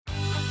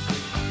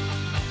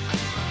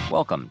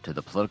Welcome to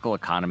the Political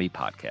Economy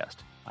Podcast.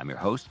 I'm your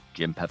host,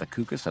 Jim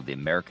Pethokoukis of the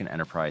American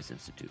Enterprise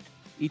Institute.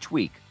 Each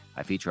week,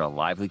 I feature a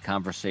lively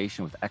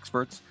conversation with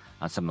experts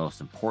on some of the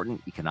most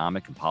important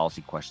economic and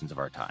policy questions of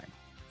our time.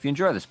 If you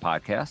enjoy this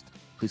podcast,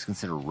 please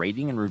consider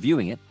rating and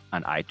reviewing it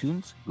on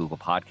iTunes, Google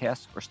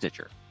Podcasts, or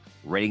Stitcher.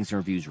 Ratings and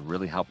reviews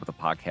really help with the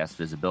podcast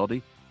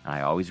visibility, and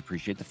I always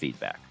appreciate the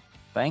feedback.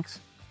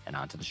 Thanks, and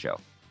on to the show.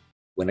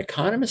 When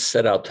economists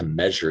set out to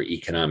measure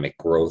economic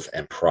growth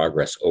and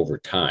progress over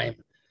time,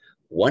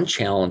 one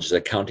challenge is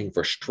accounting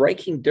for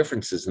striking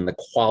differences in the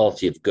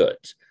quality of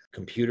goods.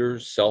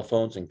 Computers, cell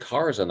phones, and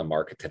cars on the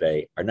market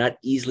today are not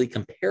easily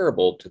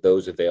comparable to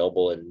those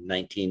available in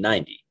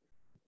 1990.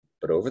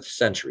 But over the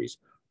centuries,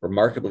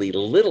 remarkably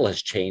little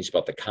has changed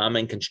about the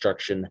common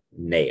construction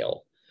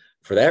nail.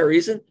 For that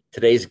reason,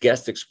 today's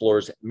guest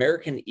explores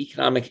American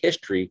economic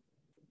history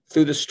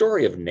through the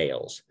story of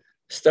nails,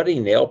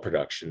 studying nail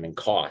production and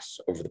costs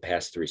over the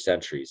past 3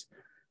 centuries.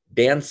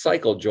 Dan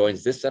Seikel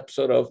joins this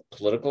episode of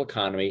Political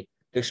Economy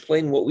to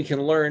explain what we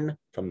can learn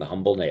from the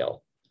humble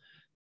nail.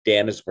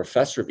 Dan is a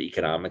professor of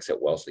economics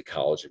at Wellesley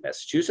College in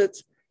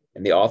Massachusetts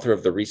and the author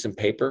of the recent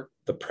paper,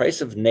 The Price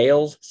of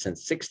Nails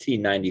Since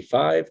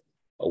 1695,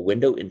 A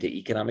Window into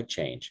Economic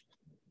Change.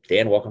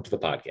 Dan, welcome to the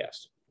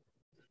podcast.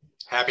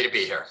 Happy to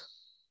be here.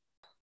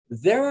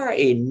 There are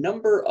a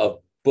number of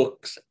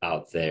books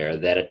out there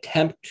that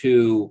attempt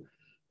to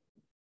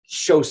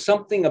show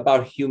something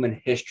about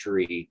human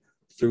history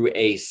through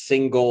a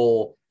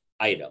single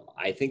item.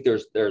 I think there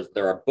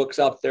are books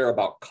out there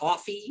about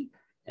coffee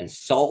and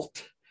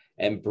salt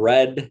and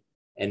bread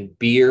and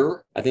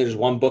beer. I think there's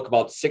one book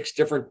about 6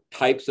 different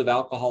types of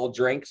alcohol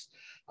drinks.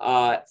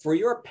 For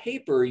your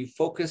paper, you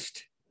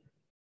focused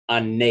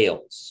on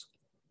nails.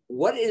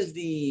 What is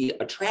the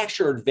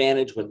attraction or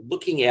advantage when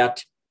looking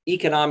at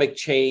economic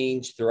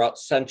change throughout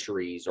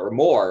centuries or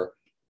more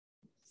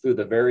through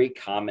the very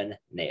common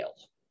nail?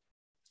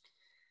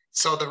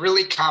 So the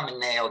really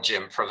common nail,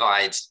 Jim,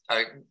 provides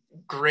a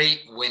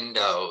great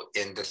window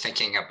into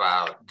thinking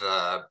about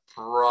the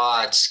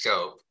broad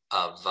scope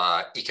of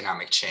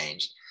economic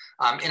change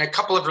in a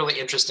couple of really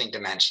interesting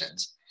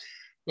dimensions.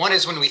 One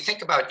is when we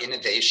think about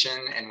innovation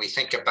and we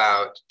think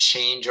about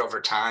change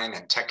over time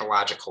and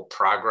technological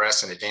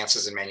progress and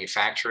advances in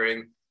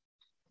manufacturing,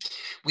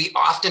 we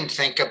often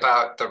think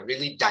about the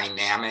really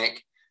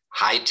dynamic,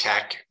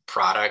 high-tech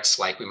products,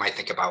 like we might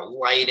think about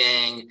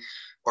lighting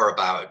or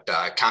about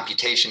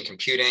computation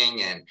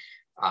computing, and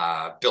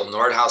Bill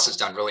Nordhaus has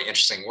done really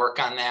interesting work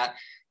on that.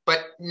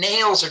 But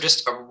nails are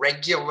just a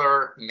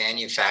regular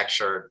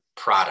manufactured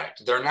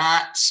product. They're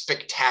not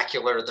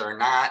spectacular, they're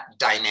not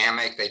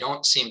dynamic, they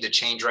don't seem to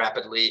change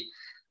rapidly.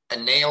 A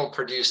nail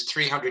produced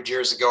 300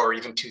 years ago or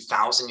even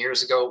 2,000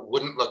 years ago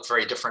wouldn't look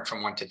very different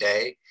from one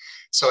today.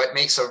 So it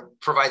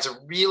provides a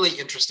really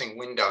interesting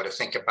window to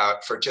think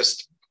about for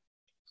just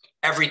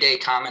everyday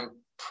common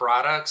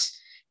products.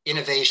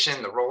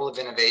 Innovation, the role of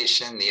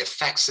innovation, the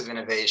effects of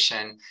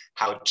innovation,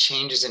 how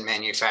changes in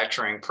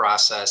manufacturing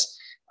process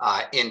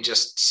in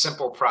just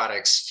simple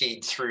products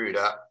feed through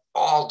to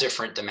all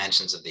different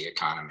dimensions of the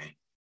economy.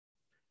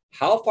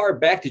 How far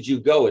back did you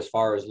go as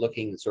far as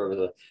looking sort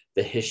of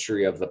the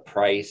history of the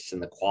price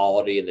and the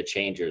quality and the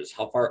changes?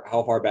 How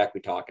far back are we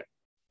talking?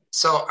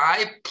 So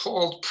I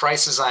pulled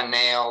prices on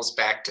nails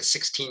back to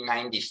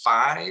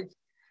 1695.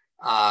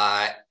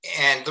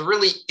 And the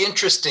really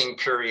interesting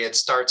period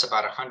starts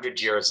about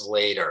 100 years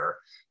later,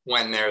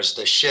 when there's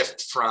the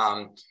shift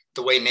from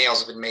the way nails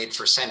have been made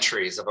for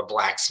centuries of a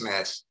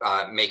blacksmith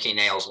making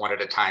nails one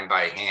at a time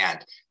by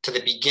hand to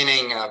the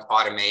beginning of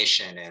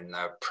automation in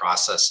the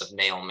process of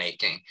nail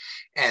making.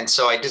 And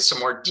so I did some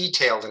more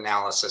detailed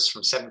analysis from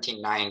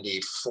 1790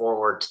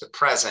 forward to the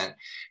present,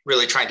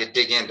 really trying to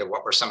dig into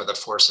what were some of the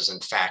forces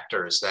and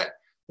factors that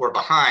were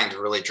behind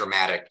the really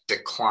dramatic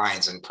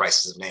declines in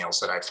prices of nails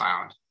that I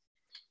found.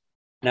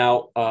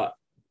 Now,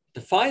 to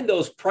find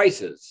those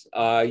prices,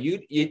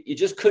 you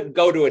just couldn't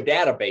go to a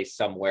database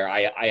somewhere,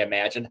 I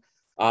imagine.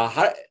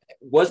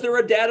 Was there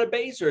a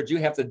database, or did you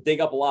have to dig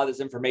up a lot of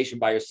this information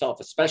by yourself,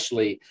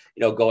 especially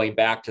going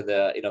back to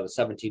the the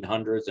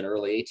 1700s and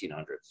early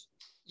 1800s?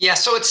 Yeah,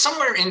 so it's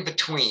somewhere in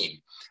between.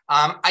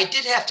 I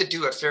did have to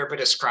do a fair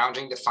bit of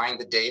scrounging to find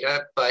the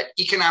data, but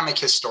economic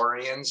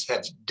historians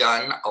have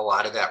done a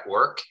lot of that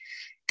work,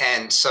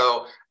 and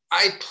so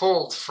I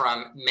pulled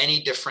from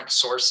many different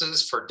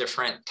sources for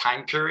different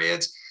time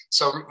periods.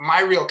 So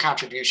my real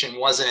contribution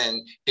wasn't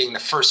in being the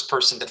first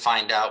person to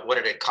find out what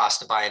did it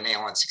cost to buy a nail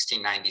in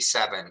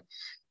 1697,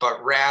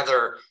 but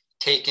rather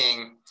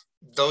taking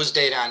those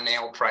data on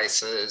nail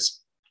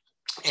prices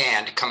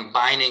and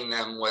combining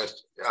them with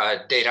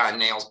data on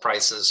nails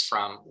prices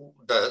from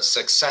the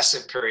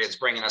successive periods,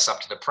 bringing us up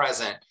to the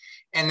present,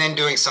 and then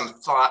doing some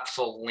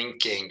thoughtful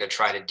linking to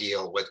try to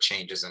deal with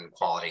changes in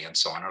quality and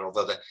so on.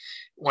 Although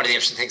one of the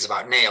interesting things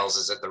about nails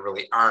is that there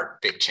really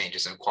aren't big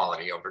changes in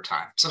quality over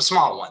time. Some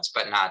small ones,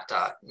 but not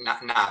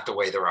the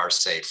way there are,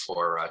 say,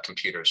 for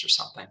computers or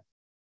something.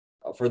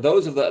 For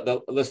those of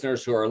the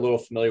listeners who are a little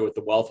familiar with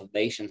The Wealth of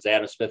Nations,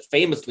 Adam Smith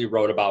famously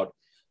wrote about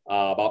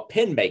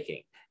pin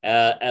making.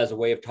 as a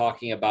way of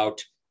talking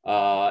about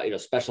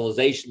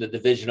specialization, the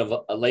division of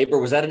labor.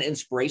 Was that an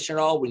inspiration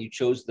at all when you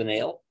chose the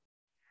nail?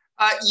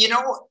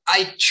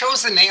 I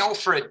chose the nail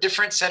for a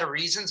different set of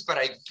reasons, but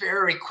I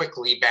very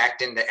quickly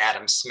backed into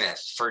Adam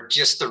Smith for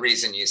just the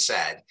reason you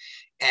said.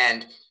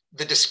 And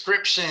the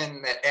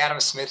description that Adam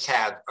Smith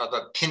had of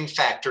a pin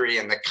factory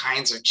and the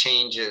kinds of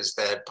changes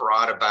that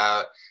brought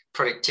about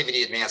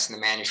productivity advance in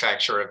the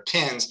manufacture of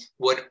pins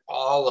would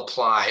all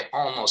apply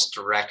almost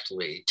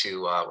directly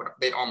to,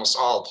 they'd almost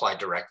all apply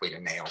directly to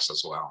nails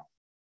as well.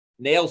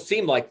 Nails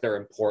seem like they're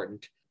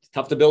important. It's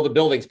tough to build a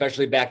building,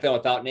 especially back then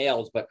without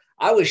nails, but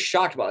I was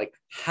shocked about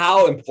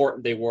how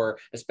important they were,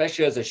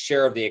 especially as a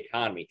share of the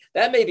economy.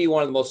 That may be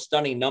one of the most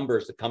stunning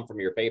numbers that come from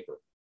your paper.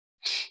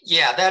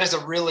 Yeah, it's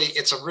a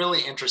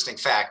really interesting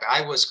fact.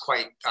 I was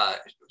quite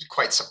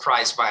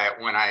surprised by it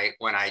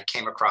when I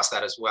came across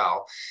that as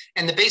well.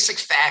 And the basic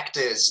fact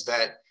is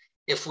that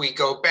if we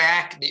go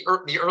back,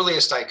 the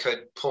earliest I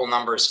could pull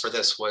numbers for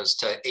this was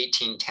to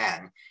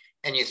 1810,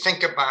 and you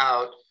think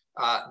about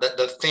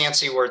the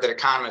fancy word that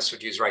economists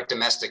would use, right?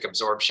 Domestic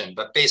absorption,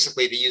 but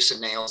basically the use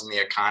of nails in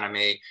the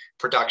economy,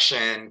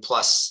 production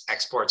plus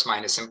exports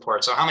minus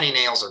imports. So how many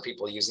nails are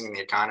people using in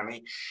the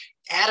economy?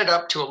 Added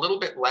up to a little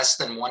bit less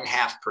than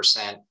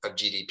 0.5% of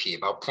GDP,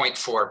 about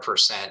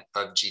 0.4%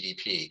 of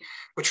GDP,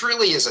 which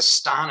really is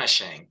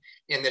astonishing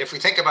in that if we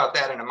think about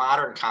that in a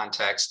modern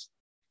context,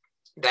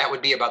 that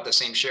would be about the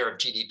same share of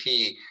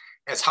GDP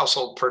as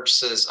household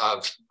purchases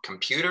of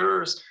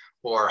computers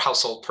or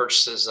household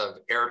purchases of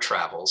air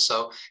travel.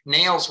 So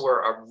nails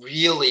were a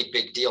really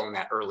big deal in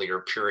that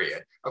earlier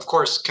period. Of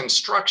course,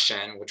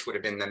 construction, which would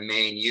have been the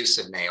main use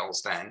of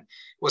nails then,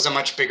 was a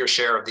much bigger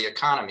share of the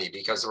economy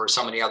because there were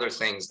so many other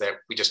things that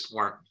we just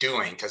weren't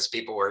doing because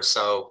people were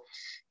so,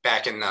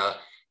 back in the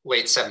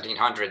late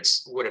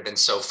 1700s, would have been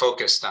so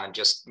focused on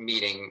just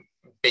meeting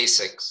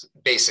basic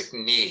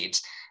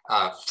needs,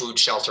 food,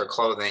 shelter,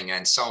 clothing,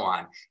 and so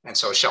on. And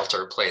so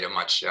shelter played a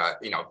much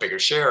bigger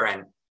share,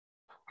 and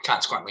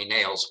consequently,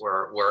 nails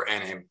were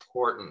an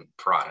important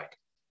product.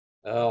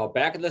 Oh,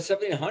 back in the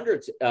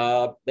 1700s,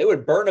 they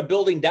would burn a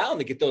building down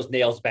to get those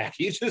nails back.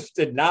 You just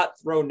did not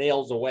throw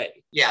nails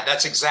away. Yeah,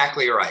 that's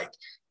exactly right.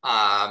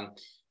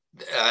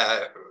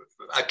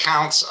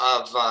 Accounts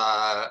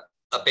of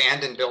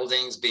abandoned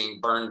buildings being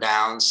burned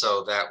down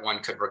so that one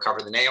could recover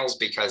the nails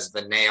because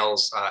the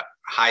nails,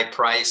 high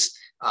price,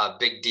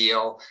 big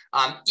deal.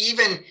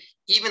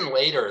 Even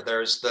later,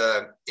 there's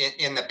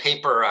in the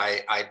paper,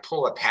 I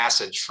pull a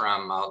passage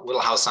from Little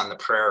House on the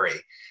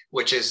Prairie,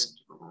 which is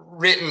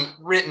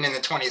written in the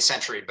 20th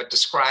century, but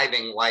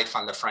describing life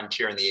on the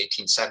frontier in the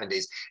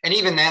 1870s. And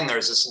even then,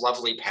 there's this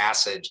lovely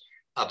passage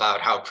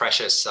about how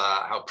precious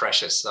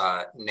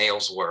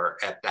nails were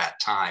at that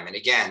time. And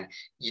again,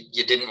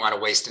 you didn't want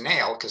to waste a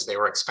nail because they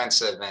were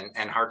expensive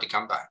and hard to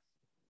come by.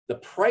 The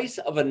price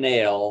of a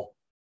nail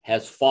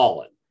has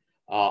fallen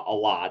a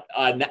lot.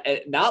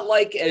 Not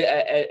like,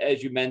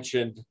 as you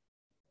mentioned,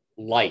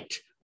 light.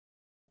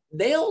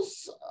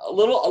 Nails, a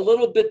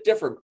little bit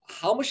different.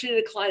 How much did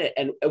it decline,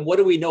 and what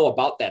do we know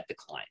about that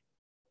decline?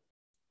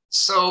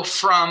 So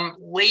from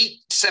late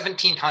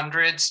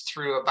 1700s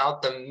through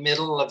about the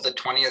middle of the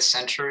 20th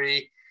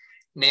century,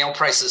 nail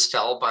prices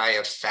fell by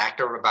a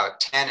factor of about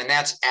 10, and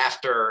that's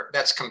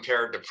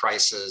compared to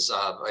prices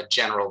of a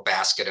general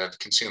basket of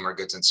consumer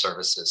goods and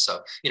services.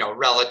 So,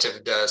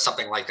 relative to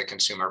something like the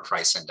Consumer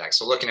Price Index.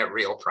 So looking at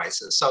real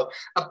prices. So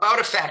about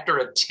a factor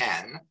of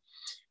 10,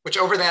 which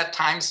over that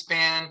time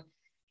span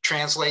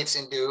translates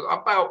into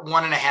about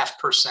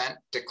 1.5%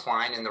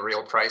 decline in the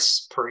real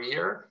price per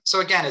year. So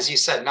again, as you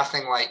said,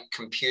 nothing like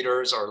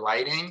computers or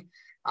lighting,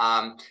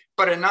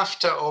 but enough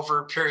to, over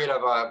a period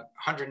of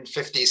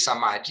 150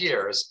 some odd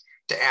years,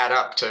 to add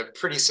up to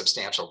pretty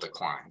substantial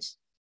declines.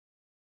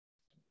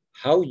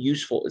 How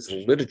useful is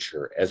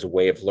literature as a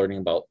way of learning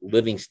about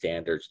living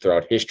standards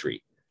throughout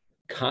history?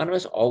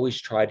 Economists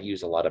always try to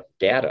use a lot of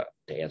data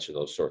to answer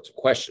those sorts of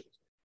questions,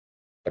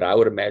 but I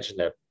would imagine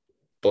that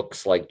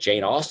books like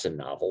Jane Austen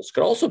novels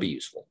could also be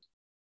useful.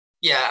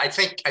 Yeah, I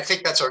think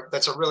that's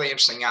a really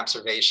interesting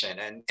observation,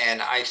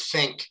 and I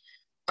think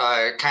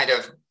kind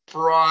of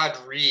broad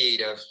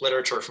read of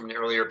literature from the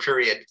earlier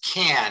period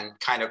can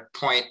kind of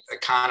point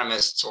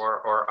economists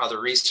or other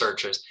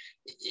researchers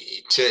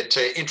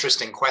to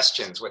interesting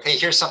questions with, hey,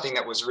 here's something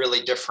that was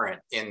really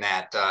different in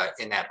that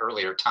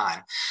earlier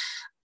time.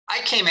 I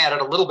came at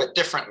it a little bit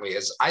differently,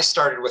 as I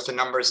started with the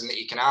numbers and the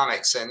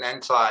economics and then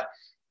thought,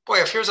 boy,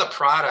 if here's a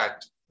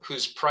product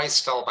whose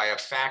price fell by a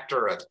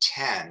factor of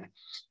 10,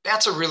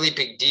 that's a really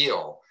big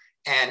deal.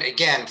 And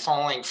again,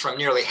 falling from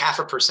nearly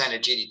 0.5%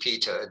 of GDP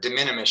to a de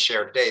minimis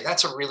share today,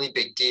 that's a really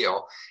big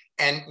deal.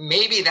 And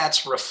maybe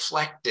that's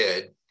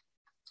reflected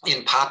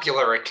in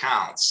popular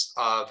accounts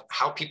of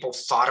how people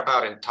thought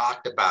about and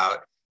talked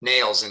about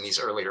nails in these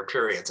earlier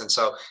periods. And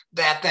so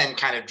that then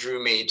kind of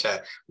drew me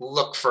to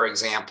look for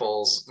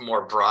examples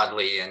more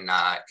broadly in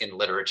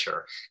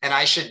literature. And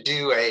I should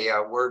do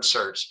a word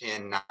search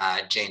in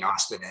Jane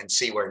Austen and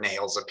see where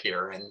nails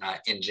appear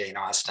in Jane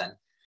Austen.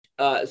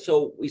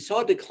 So we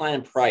saw a decline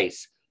in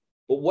price,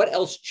 But what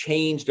else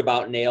changed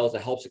about nails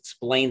that helps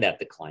explain that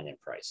decline in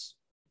price?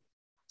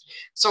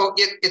 So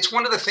it's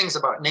one of the things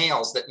about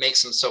nails that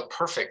makes them so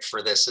perfect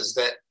for this is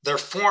that their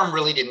form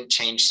really didn't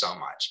change so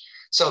much.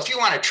 So if you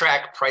want to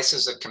track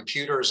prices of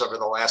computers over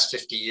the last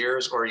 50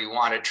 years, or you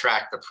want to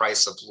track the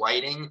price of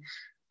lighting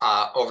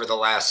over the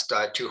last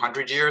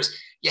 200 years,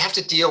 you have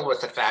to deal with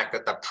the fact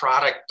that the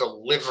product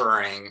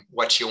delivering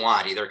what you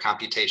want, either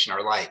computation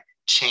or light,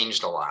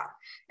 changed a lot.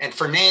 And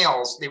for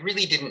nails, they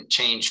really didn't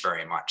change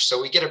very much.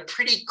 So we get a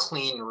pretty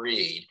clean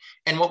read.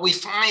 And what we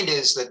find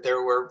is that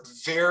there were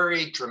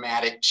very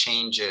dramatic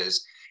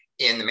changes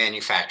in the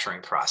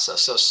manufacturing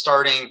process. So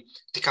starting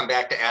to come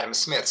back to Adam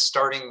Smith,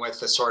 starting with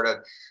the sort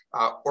of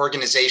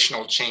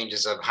organizational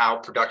changes of how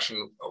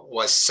production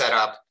was set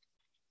up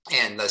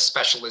and the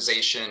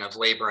specialization of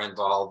labor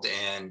involved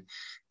in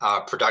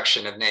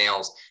production of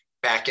nails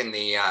back in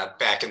the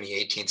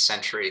 18th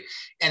century.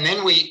 And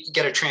then we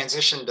get a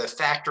transition to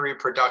factory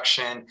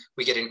production.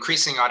 We get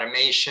increasing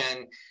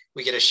automation.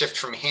 We get a shift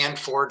from hand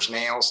forged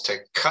nails to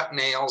cut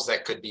nails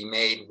that could be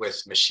made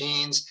with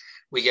machines.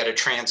 We get a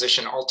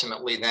transition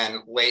ultimately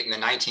then late in the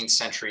 19th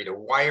century to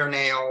wire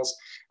nails.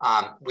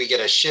 We get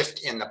a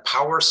shift in the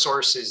power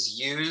sources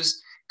used,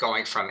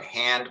 going from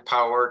hand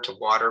power to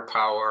water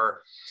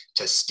power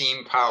to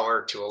steam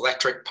power to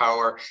electric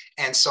power.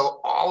 And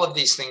so all of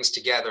these things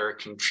together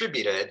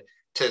contributed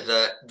to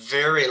the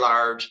very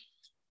large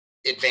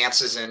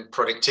advances in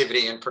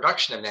productivity and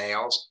production of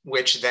nails,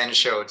 which then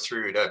showed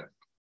through to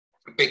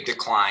big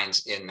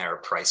declines in their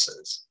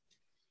prices.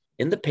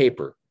 In the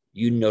paper,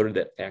 you noted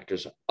that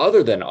factors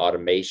other than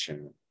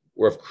automation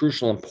were of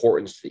crucial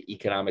importance to the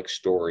economic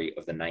story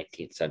of the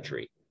 19th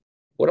century.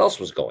 What else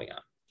was going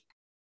on?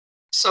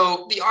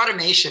 So the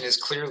automation is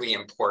clearly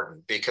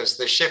important because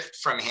the shift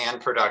from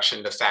hand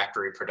production to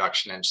factory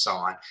production and so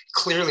on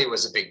clearly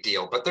was a big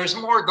deal, but there's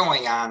more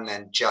going on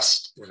than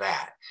just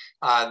that.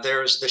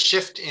 There's the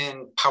shift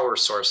in power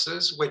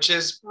sources, which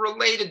is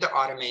related to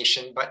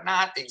automation, but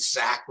not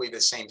exactly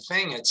the same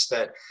thing. It's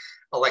that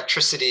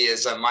electricity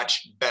is a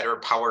much better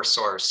power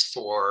source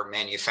for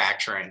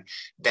manufacturing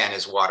than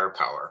is water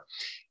power.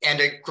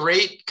 And a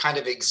great kind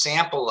of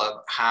example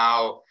of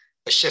how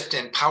a shift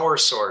in power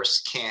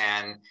source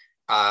can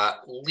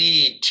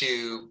lead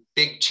to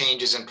big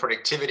changes in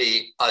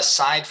productivity,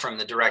 aside from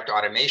the direct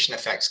automation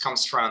effects,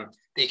 comes from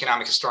the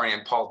economic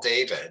historian Paul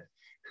David,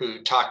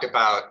 who talked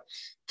about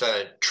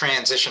the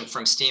transition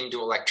from steam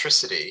to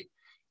electricity.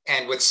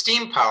 And with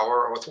steam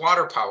power or with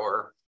water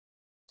power,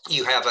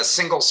 you have a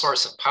single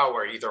source of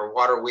power, either a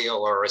water wheel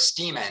or a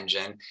steam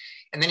engine,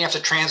 and then you have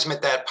to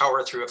transmit that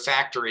power through a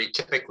factory,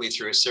 typically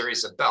through a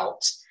series of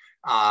belts.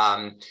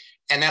 And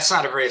that's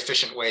not a very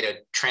efficient way to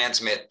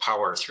transmit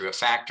power through a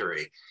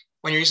factory.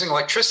 When you're using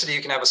electricity,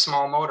 you can have a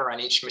small motor on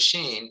each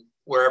machine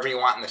wherever you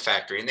want in the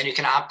factory. And then you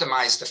can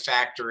optimize the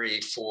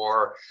factory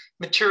for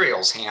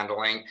materials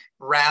handling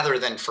rather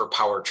than for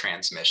power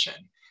transmission.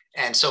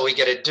 And so we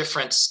get a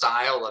different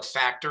style of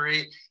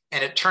factory.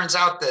 And it turns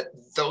out that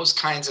those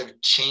kinds of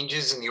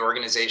changes in the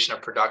organization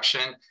of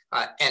production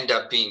end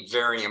up being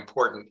very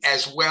important,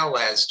 as well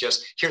as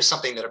just here's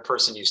something that a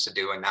person used to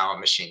do and now a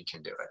machine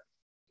can do it.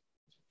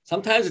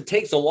 Sometimes it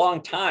takes a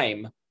long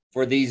time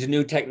for these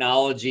new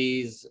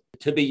technologies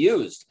to be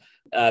used.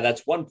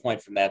 That's one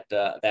point from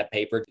that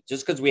paper.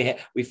 Just because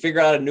we figure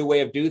out a new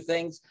way of doing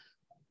things,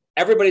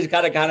 everybody's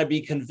got to kind of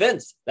be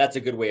convinced that's a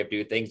good way of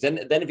doing things.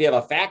 And then if you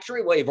have a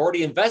factory, well, you've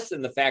already invested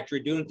in the factory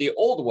doing it the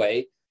old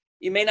way.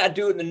 You may not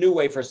do it in the new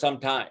way for some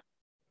time.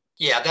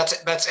 Yeah,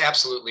 that's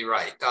absolutely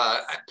right.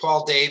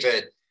 Paul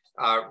David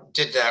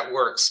did that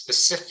work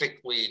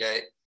specifically to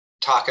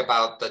talk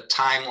about the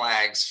time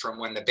lags from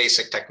when the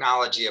basic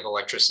technology of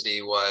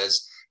electricity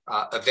was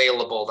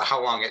available, to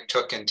how long it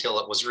took until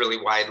it was really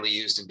widely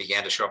used and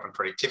began to show up in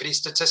productivity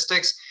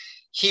statistics.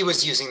 He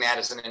was using that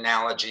as an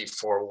analogy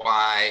for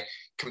why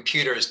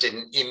computers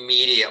didn't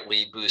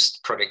immediately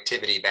boost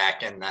productivity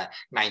back in the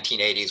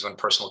 1980s when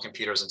personal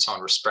computers and so on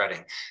were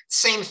spreading.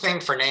 Same thing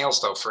for nails,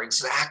 though, for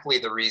exactly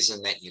the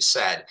reason that you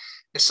said.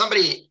 If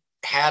somebody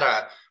had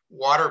a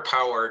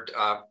water-powered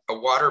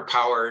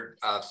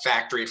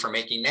factory for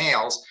making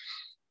nails,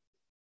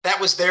 that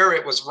was there,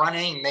 it was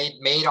running, they'd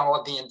made all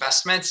of the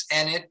investments,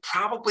 and it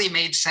probably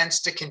made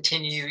sense to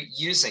continue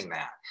using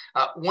that.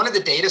 One of the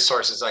data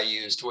sources I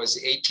used was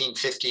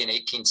 1850 and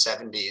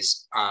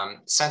 1870s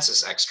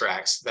census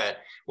extracts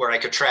where I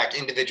could track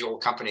individual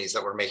companies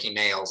that were making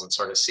nails and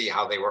sort of see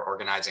how they were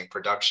organizing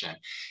production.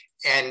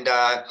 And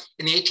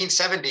in the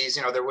 1870s,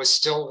 there was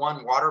still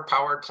one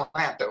water-powered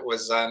plant that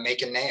was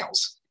making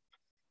nails.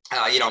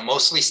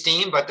 Mostly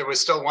steam, but there was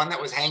still one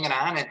that was hanging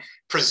on and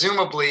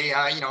presumably,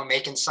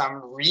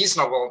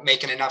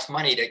 making enough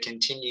money to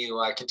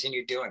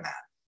continue doing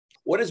that.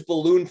 What is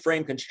balloon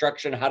frame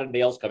construction? How do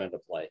nails come into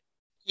play?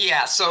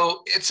 Yeah,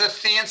 so it's a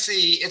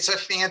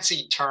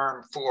fancy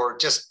term for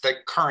just the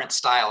current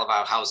style of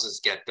how houses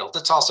get built.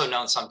 It's also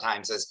known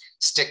sometimes as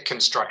stick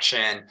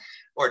construction,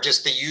 or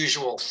just the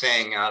usual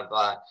thing of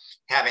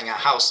having a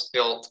house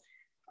built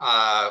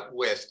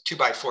with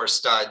 2x4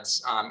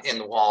 studs in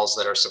the walls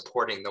that are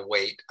supporting the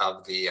weight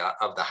of the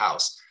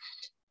house.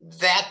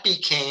 That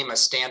became a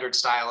standard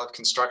style of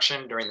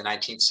construction during the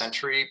 19th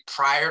century.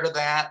 Prior to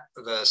that,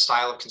 the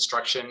style of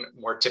construction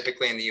more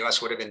typically in the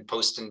US would have been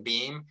post and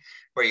beam,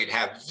 where you'd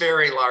have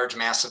very large,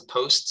 massive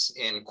posts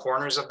in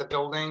corners of the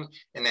building,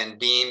 and then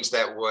beams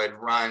that would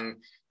run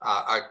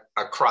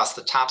across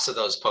the tops of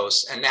those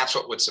posts, and that's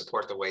what would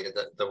support the weight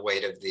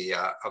of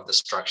the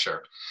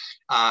structure.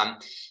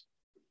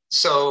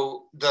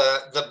 So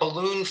the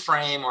balloon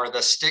frame or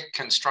the stick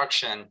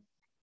construction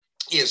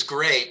is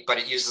great, but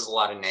it uses a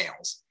lot of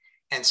nails.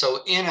 And so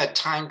in a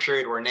time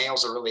period where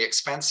nails are really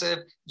expensive,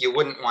 you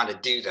wouldn't want to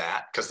do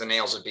that because the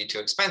nails would be too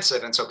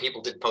expensive. And so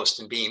people did post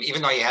and beam,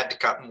 even though you had to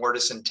cut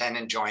mortise and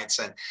tenon joints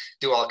and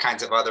do all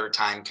kinds of other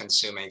time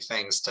consuming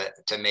things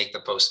to make the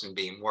post and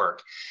beam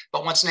work.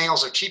 But once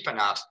nails are cheap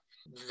enough,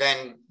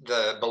 then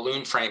the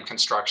balloon frame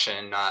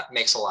construction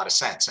makes a lot of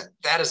sense. And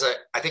that is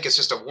I think it's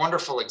just a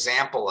wonderful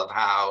example of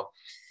how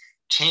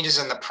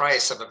changes in the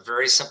price of a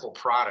very simple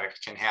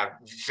product can have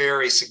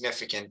very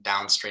significant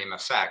downstream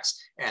effects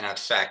and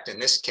affect, in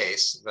this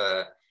case,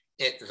 the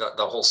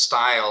whole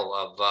style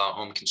of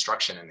home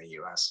construction in the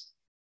US.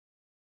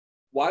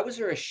 Why was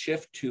there a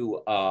shift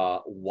to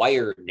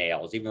wire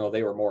nails, even though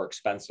they were more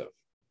expensive?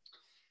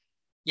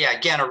 Yeah,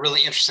 again, a really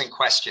interesting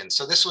question.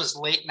 So this was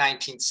late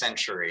 19th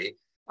century.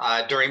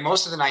 During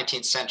most of the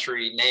 19th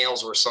century,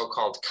 nails were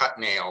so-called cut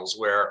nails,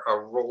 where a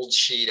rolled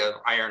sheet of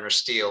iron or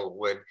steel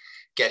would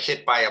get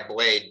hit by a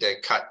blade to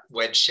cut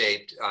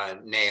wedge-shaped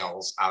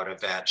nails out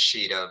of that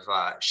sheet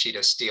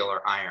of steel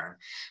or iron.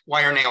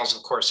 Wire nails,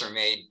 of course, are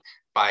made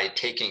by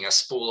taking a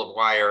spool of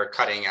wire,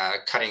 cutting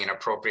an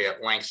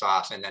appropriate length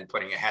off, and then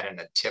putting a head and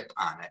a tip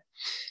on it.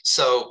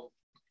 So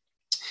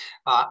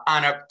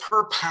on a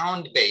per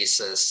pound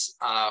basis,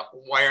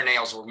 wire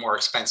nails were more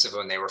expensive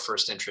when they were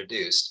first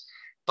introduced.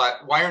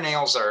 But wire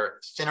nails are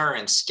thinner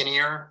and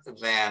skinnier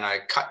than a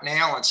cut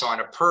nail. And so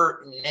on a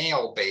per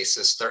nail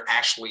basis, they're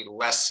actually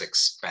less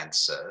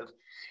expensive.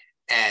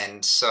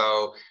 And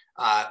so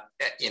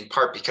in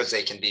part because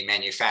they can be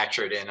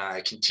manufactured in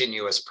a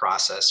continuous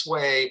process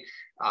way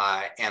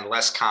and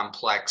less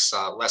complex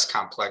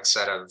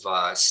set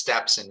of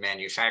steps in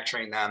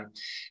manufacturing them.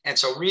 And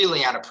so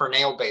really on a per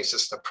nail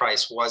basis, the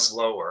price was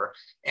lower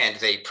and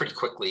they pretty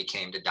quickly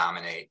came to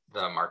dominate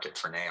the market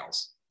for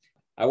nails.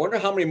 I wonder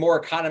how many more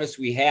economists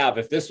we have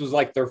if this was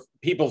like their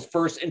people's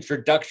first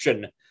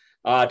introduction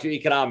to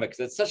economics.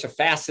 It's such a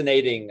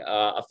fascinating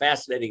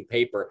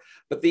paper.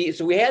 But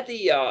so we had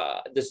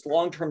this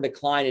long-term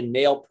decline in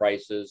nail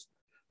prices,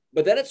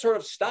 but then it sort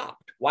of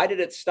stopped. Why did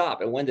it stop,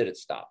 and when did it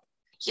stop?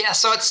 Yeah,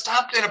 so it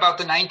stopped in about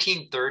the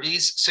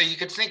 1930s. So you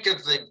could think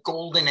of the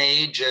golden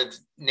age of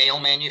nail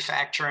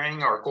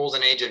manufacturing or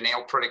golden age of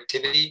nail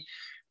productivity,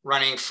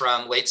 running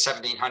from late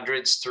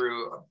 1700s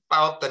through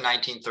about the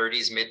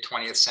 1930s, mid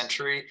 20th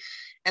century.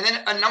 And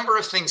then a number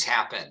of things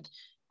happened.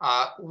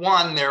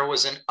 One, there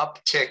was an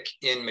uptick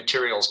in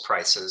materials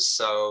prices.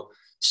 So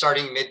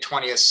starting mid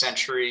 20th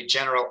century,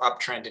 general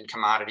uptrend in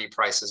commodity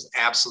prices,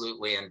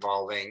 absolutely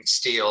involving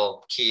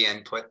steel, key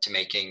input to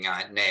making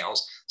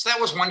nails. So that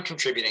was one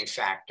contributing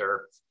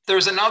factor.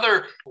 There's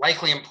another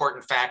likely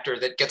important factor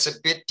that gets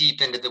a bit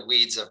deep into the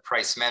weeds of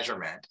price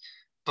measurement.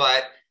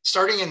 But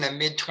starting in the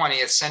mid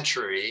 20th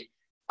century,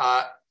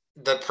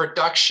 the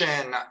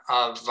production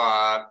of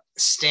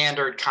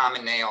standard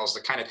common nails,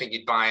 the kind of thing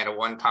you'd buy in a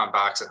 1 pound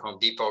box at Home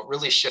Depot,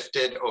 really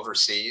shifted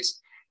overseas.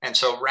 And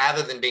so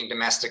rather than being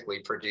domestically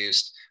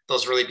produced,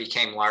 those really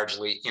became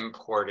largely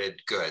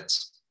imported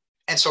goods.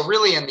 And so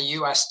really in the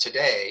US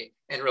today,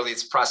 and really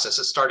it's a process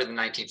that started in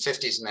the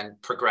 1950s and then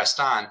progressed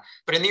on,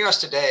 but in the US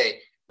today,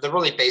 the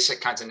really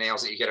basic kinds of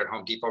nails that you get at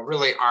Home Depot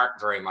really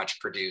aren't very much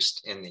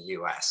produced in the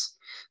US.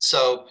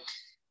 So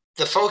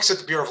the folks at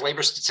the Bureau of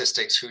Labor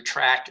Statistics who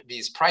track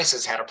these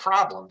prices had a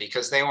problem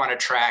because they want to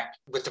track,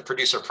 with the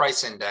producer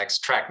price index,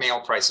 track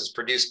nail prices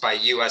produced by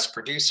US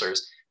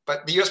producers,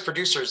 but the US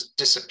producers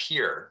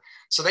disappeared.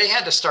 So they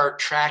had to start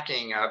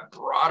tracking a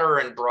broader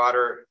and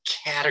broader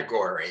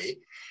category.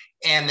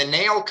 And the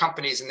nail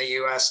companies in the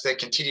US that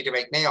continue to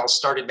make nails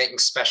started making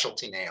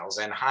specialty nails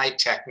and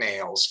high-tech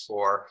nails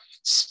for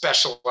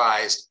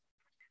specialized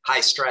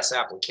high-stress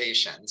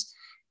applications.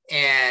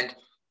 And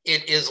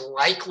it is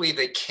likely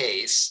the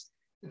case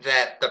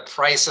that the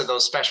price of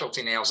those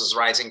specialty nails is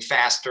rising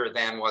faster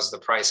than was the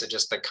price of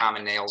just the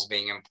common nails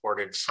being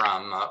imported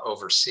from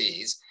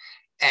overseas.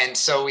 And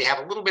so we have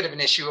a little bit of an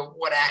issue of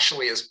what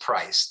actually is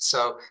priced.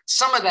 So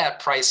some of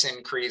that price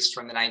increase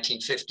from the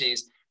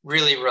 1950s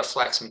really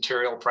reflects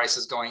material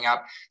prices going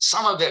up.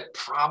 Some of it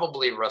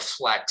probably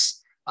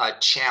reflects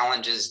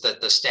challenges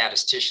that the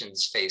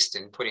statisticians faced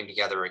in putting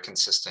together a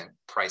consistent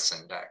price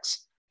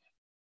index.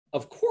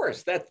 Of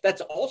course,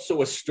 that's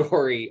also a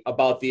story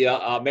about the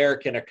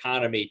American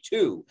economy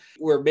too,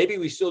 where maybe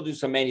we still do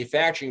some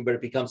manufacturing, but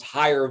it becomes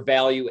higher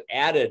value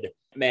added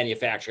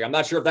manufacturing. I'm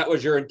not sure if that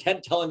was your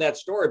intent telling that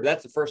story, but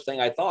that's the first thing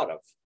I thought of.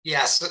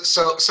 Yes,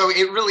 so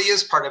it really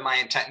is part of my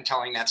intent in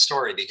telling that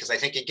story, because I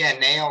think, again,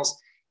 nails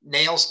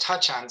nails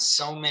touch on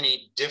so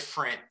many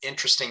different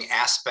interesting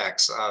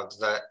aspects of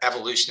the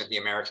evolution of the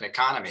American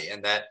economy,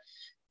 and that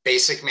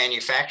basic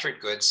manufactured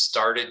goods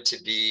started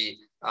to be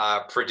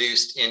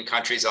produced in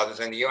countries other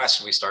than the US,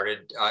 and we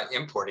started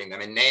importing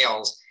them. And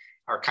nails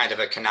are kind of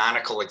a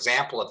canonical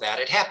example of that.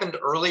 It happened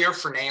earlier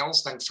for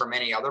nails than for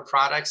many other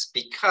products,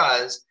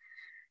 because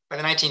by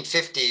the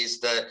 1950s,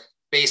 the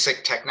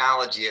basic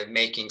technology of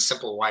making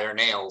simple wire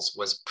nails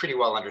was pretty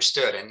well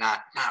understood and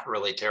not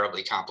really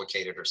terribly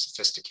complicated or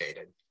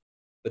sophisticated.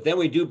 But then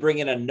we do bring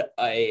in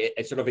a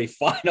sort of a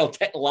final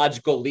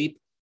technological leap,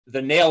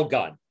 the nail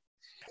gun.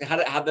 How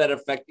did that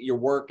affect your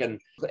work and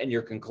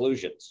your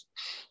conclusions?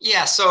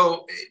 Yeah,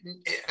 so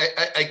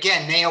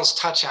again, nails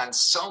touch on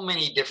so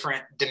many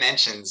different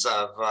dimensions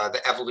of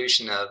the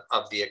evolution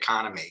of the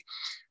economy.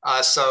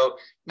 So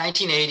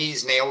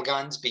 1980s, nail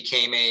guns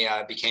became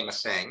a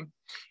thing.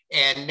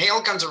 And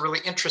nail guns are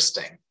really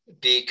interesting,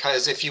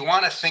 because if you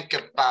want to think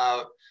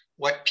about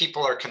what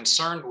people are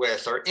concerned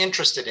with or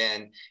interested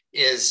in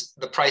is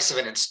the price of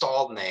an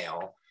installed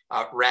nail,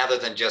 rather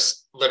than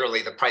just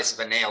literally the price of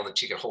a nail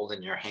that you could hold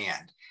in your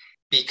hand,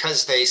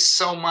 because they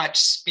so much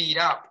speed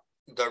up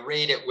the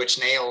rate at which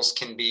nails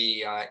can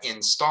be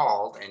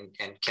installed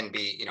and can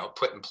be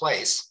put in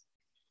place.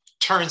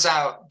 Turns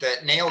out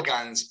that nail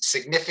guns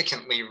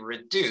significantly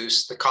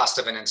reduce the cost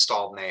of an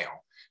installed nail.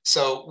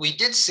 So we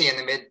did see in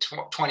the mid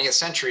 20th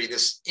century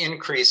this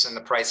increase in the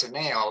price of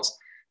nails,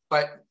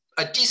 but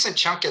a decent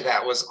chunk of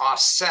that was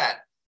offset,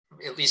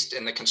 at least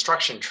in the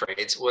construction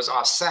trades, was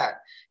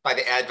offset by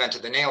the advent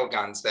of the nail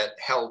guns that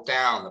held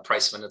down the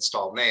price of an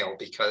installed nail,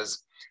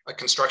 because a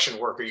construction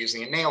worker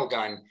using a nail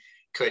gun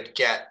could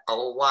get a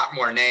lot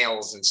more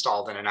nails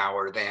installed in an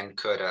hour than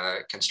could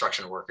a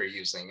construction worker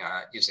using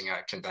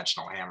a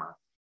conventional hammer.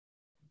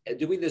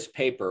 Doing this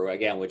paper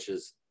again, which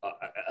is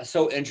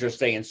so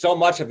interesting, and so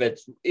much of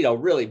it's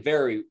really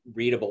very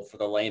readable for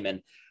the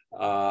layman.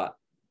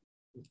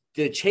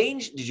 Did it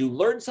change? Did you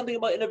learn something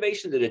about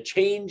innovation? Did it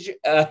change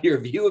your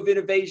view of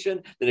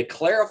innovation? Did it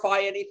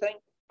clarify anything?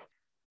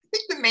 I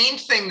think the main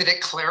thing that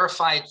it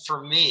clarified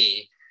for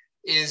me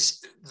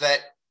is that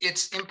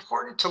it's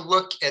important to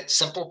look at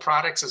simple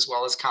products as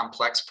well as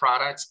complex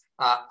products.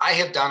 I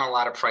have done a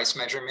lot of price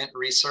measurement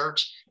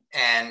research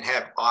and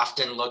have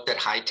often looked at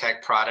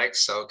high-tech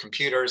products, so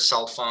computers,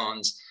 cell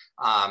phones,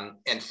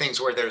 and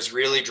things where there's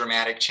really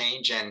dramatic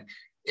change. And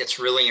it's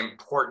really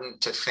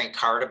important to think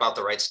hard about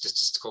the right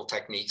statistical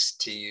techniques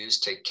to use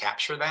to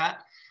capture that.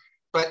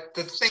 But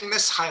the thing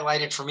this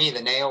highlighted for me,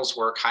 the nails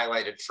work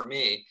highlighted for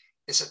me,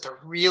 is that the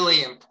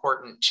really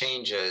important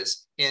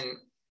changes in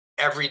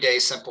everyday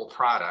simple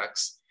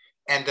products,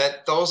 and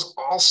that those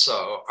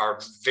also are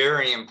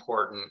very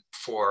important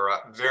for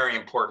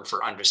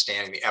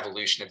understanding the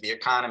evolution of the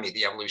economy,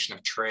 the evolution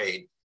of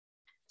trade,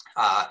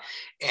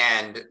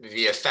 and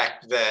the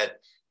effect that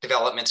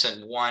developments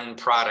in one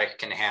product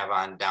can have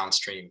on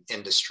downstream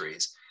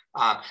industries.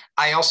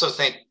 I also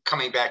think,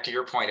 coming back to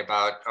your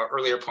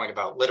earlier point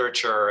about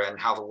literature and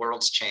how the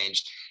world's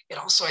changed, it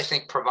also, I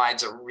think,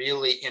 provides a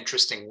really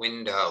interesting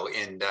window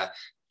into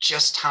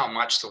just how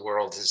much the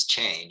world has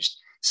changed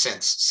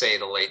since, say,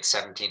 the late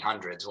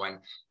 1700s, when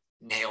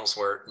nails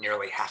were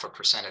nearly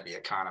 0.5% of the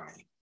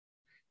economy.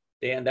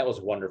 Dan, that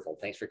was wonderful.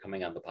 Thanks for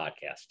coming on the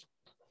podcast.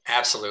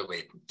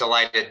 Absolutely.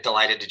 Delighted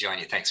to join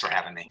you. Thanks for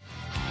having me.